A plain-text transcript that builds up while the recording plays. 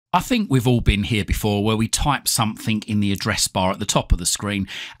I think we've all been here before where we type something in the address bar at the top of the screen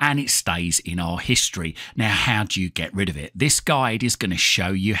and it stays in our history. Now, how do you get rid of it? This guide is going to show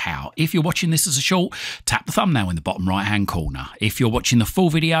you how. If you're watching this as a short, tap the thumbnail in the bottom right hand corner. If you're watching the full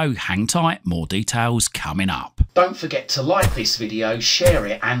video, hang tight, more details coming up. Don't forget to like this video, share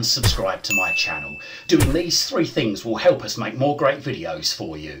it and subscribe to my channel. Doing these three things will help us make more great videos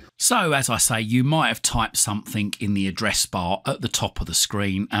for you. So as I say, you might have typed something in the address bar at the top of the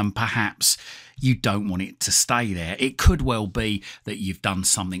screen and perhaps you don't want it to stay there. It could well be that you've done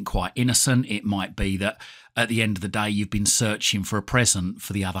something quite innocent. It might be that at the end of the day, you've been searching for a present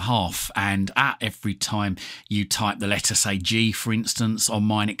for the other half. And every time you type the letter, say G, for instance, on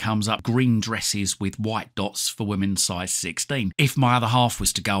mine, it comes up green dresses with white dots for women size 16. If my other half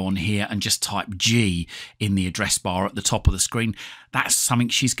was to go on here and just type G in the address bar at the top of the screen, that's something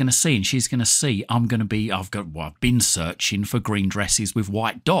she's going to see. And she's going to see I've been searching for green dresses with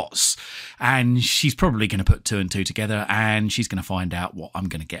white dots. And she's probably going to put two and two together and she's going to find out what I'm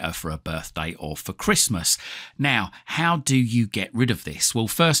going to get her for her birthday or for Christmas. Now, how do you get rid of this? Well,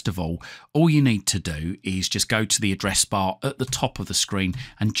 first of all you need to do is just go to the address bar at the top of the screen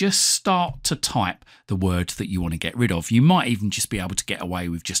and just start to type the word that you want to get rid of. You might even just be able to get away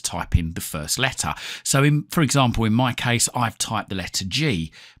with just typing the first letter. So, for example, in my case, I've typed the letter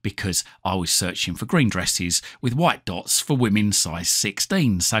G because I was searching for green dresses with white dots for women size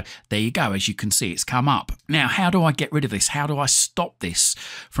 16. So there you go. As you can see, it's come up. Now, how do I get rid of this? How do I stop this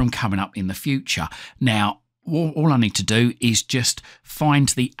from coming up in the future? Now, all I need to do is just find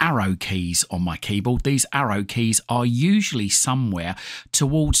the arrow keys on my keyboard. These arrow keys are usually somewhere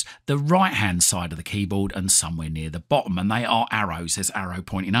towards the right hand side of the keyboard and somewhere near the bottom, and they are arrows. There's arrow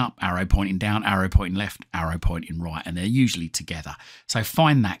pointing up, arrow pointing down, arrow pointing left, arrow pointing right, and they're usually together. So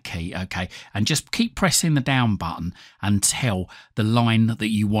find that key, okay, and just keep pressing the down button until the line that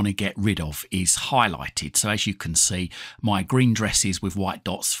you want to get rid of is highlighted. So as you can see, my green dresses with white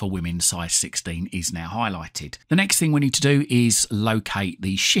dots for women size 16 is now highlighted. The next thing we need to do is locate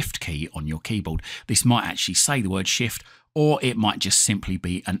the shift key on your keyboard. This might actually say the word shift, or it might just simply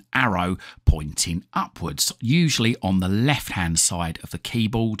be an arrow pointing upwards, usually on the left hand side of the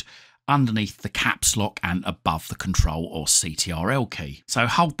keyboard, underneath the caps lock and above the control or CTRL key. So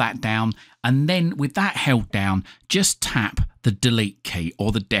hold that down, and then with that held down, just tap the delete key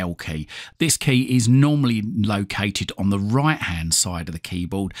or the del key. This key is normally located on the right hand side of the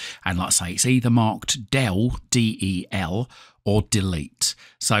keyboard, and like I say, it's either marked del, D-E-L, or delete.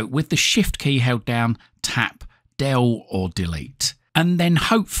 So with the shift key held down, tap del or delete, and then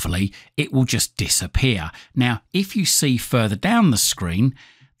hopefully it will just disappear. Now, if you see further down the screen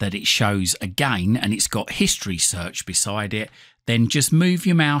that it shows again and it's got history search beside it, then just move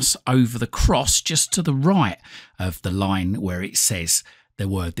your mouse over the cross just to the right of the line where it says the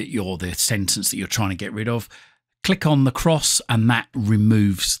word that the sentence that you're trying to get rid of. Click on the cross and that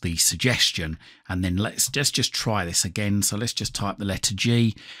removes the suggestion. And then let's just try this again. So let's just type the letter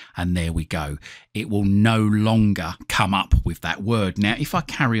G and there we go. It will no longer come up with that word. Now, if I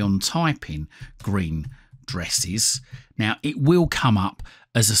carry on typing green dresses, now it will come up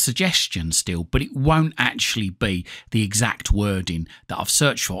as a suggestion still, but it won't actually be the exact wording that I've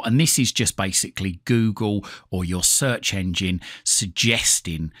searched for. And this is just basically Google or your search engine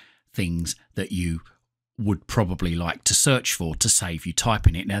suggesting things that you would probably like to search for to save you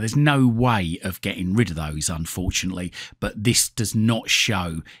typing it. Now, there's no way of getting rid of those, unfortunately, but this does not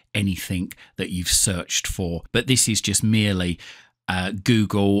show anything that you've searched for. But this is just merely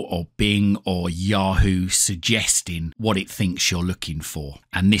Google or Bing or Yahoo suggesting what it thinks you're looking for,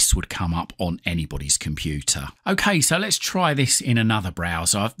 and this would come up on anybody's computer. Okay, so let's try this in another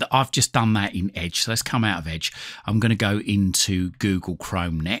browser. I've just done that in Edge, so let's come out of Edge. I'm going to go into Google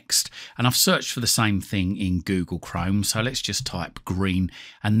Chrome next, and I've searched for the same thing in Google Chrome, so let's just type green,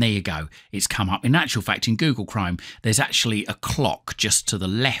 and there you go, it's come up. In actual fact, in Google Chrome, there's actually a clock just to the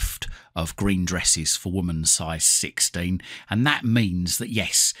left of green dresses for women size 16, and that means that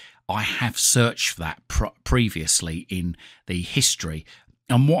yes, I have searched for that previously in the history.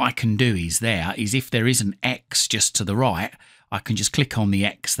 And what I can do is if there is an X just to the right, I can just click on the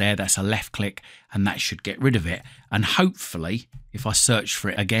X there, that's a left click, and that should get rid of it. And hopefully, if I search for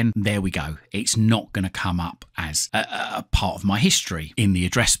it again, there we go. It's not going to come up as a part of my history in the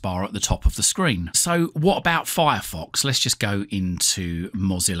address bar at the top of the screen. So what about Firefox? Let's just go into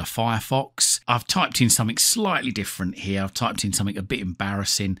Mozilla Firefox. I've typed in something slightly different here. I've typed in something a bit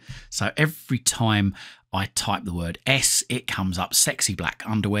embarrassing. So every time I type the word S, it comes up sexy black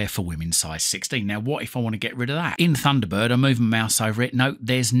underwear for women size 16. Now, what if I want to get rid of that? In Thunderbird, I move my mouse over it. No,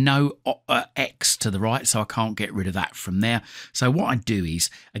 there's no X to the right, so I can't get rid of that from there. So what I do is,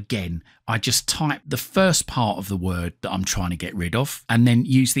 again, I just type the first part of the word that I'm trying to get rid of and then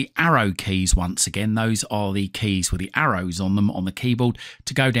use the arrow keys once again. Those are the keys with the arrows on them on the keyboard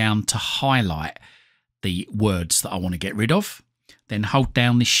to go down to highlight the words that I want to get rid of. Then hold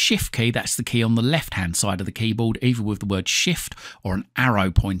down the shift key, that's the key on the left hand side of the keyboard, either with the word shift or an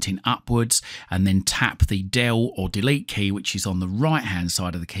arrow pointing upwards, and then tap the del or delete key, which is on the right hand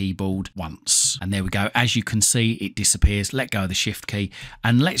side of the keyboard, once. And there we go. As you can see, it disappears. Let go of the shift key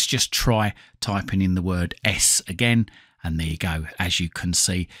and let's just try typing in the word S again. And there you go. As you can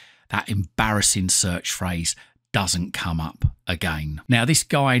see, that embarrassing search phrase doesn't come up again. Now, this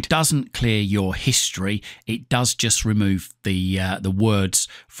guide doesn't clear your history. It does just remove the words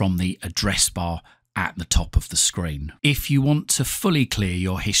from the address bar at the top of the screen. If you want to fully clear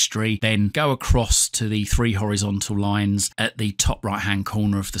your history, then go across to the 3 horizontal lines at the top right hand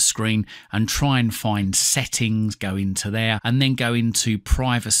corner of the screen and try and find settings, go into there and then go into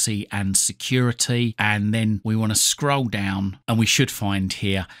privacy and security, and then we want to scroll down and we should find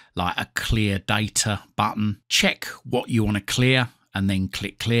here like a clear data button. Check what you want to clear and then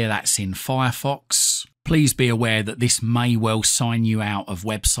click clear. That's in Firefox. Please be aware that this may well sign you out of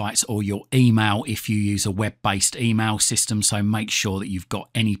websites or your email if you use a web-based email system, so make sure that you've got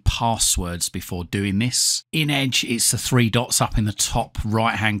any passwords before doing this. In Edge, it's the 3 dots up in the top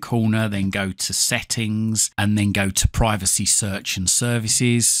right-hand corner, then go to Settings, and then go to Privacy, Search and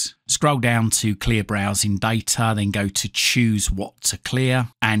Services. Scroll down to Clear Browsing Data, then go to Choose What to Clear.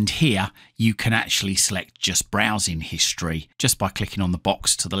 And here you can actually select just browsing history just by clicking on the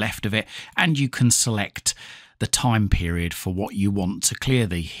box to the left of it, and you can select the time period for what you want to clear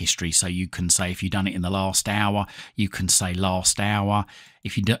the history. So you can say if you've done it in the last hour, you can say last hour.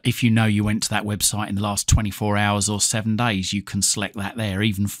 If you know you went to that website in the last 24 hours or 7 days, you can select that there,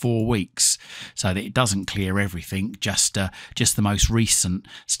 even 4 weeks, so that it doesn't clear everything, just the most recent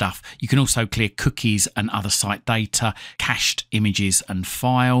stuff. You can also clear cookies and other site data, cached images and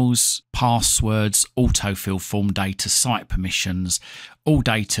files, passwords, autofill form data, site permissions, all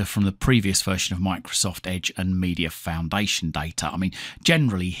data from the previous version of Microsoft Edge, and Media Foundation data. I mean,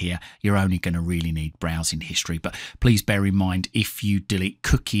 generally here, you're only going to really need browsing history, but please bear in mind if you delete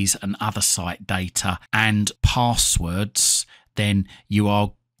cookies and other site data and passwords, then you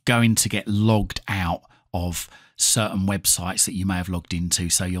are going to get logged out of certain websites that you may have logged into,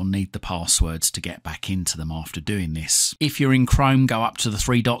 so you'll need the passwords to get back into them after doing this. If you're in Chrome, go up to the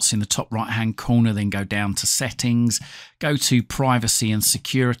 3 dots in the top right hand corner, then go down to Settings, go to Privacy and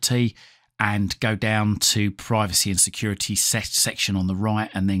Security, and go down to Privacy and Security section on the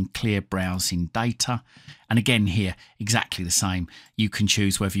right, and then Clear Browsing Data. And again here, exactly the same. You can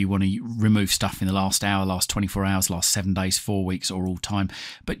choose whether you want to remove stuff in the last hour, last 24 hours, last 7 days, 4 weeks, or all time.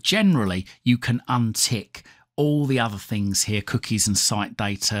 But generally, you can untick all the other things here, cookies and site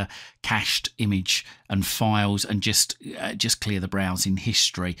data, cached image and files, and just clear the browsing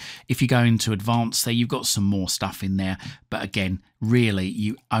history. If you go into advanced there, you've got some more stuff in there, but again, really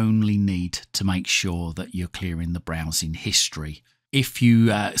you only need to make sure that you're clearing the browsing history. If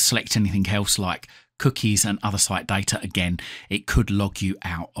you select anything else like cookies and other site data, again, it could log you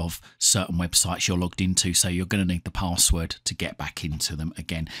out of certain websites you're logged into, so you're going to need the password to get back into them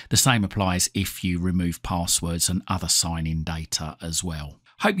again. The same applies if you remove passwords and other sign-in data as well.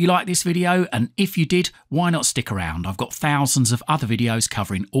 Hope you liked this video, and if you did, why not stick around? I've got thousands of other videos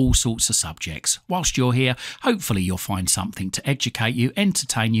covering all sorts of subjects. Whilst you're here, hopefully you'll find something to educate you,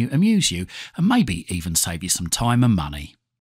 entertain you, amuse you, and maybe even save you some time and money.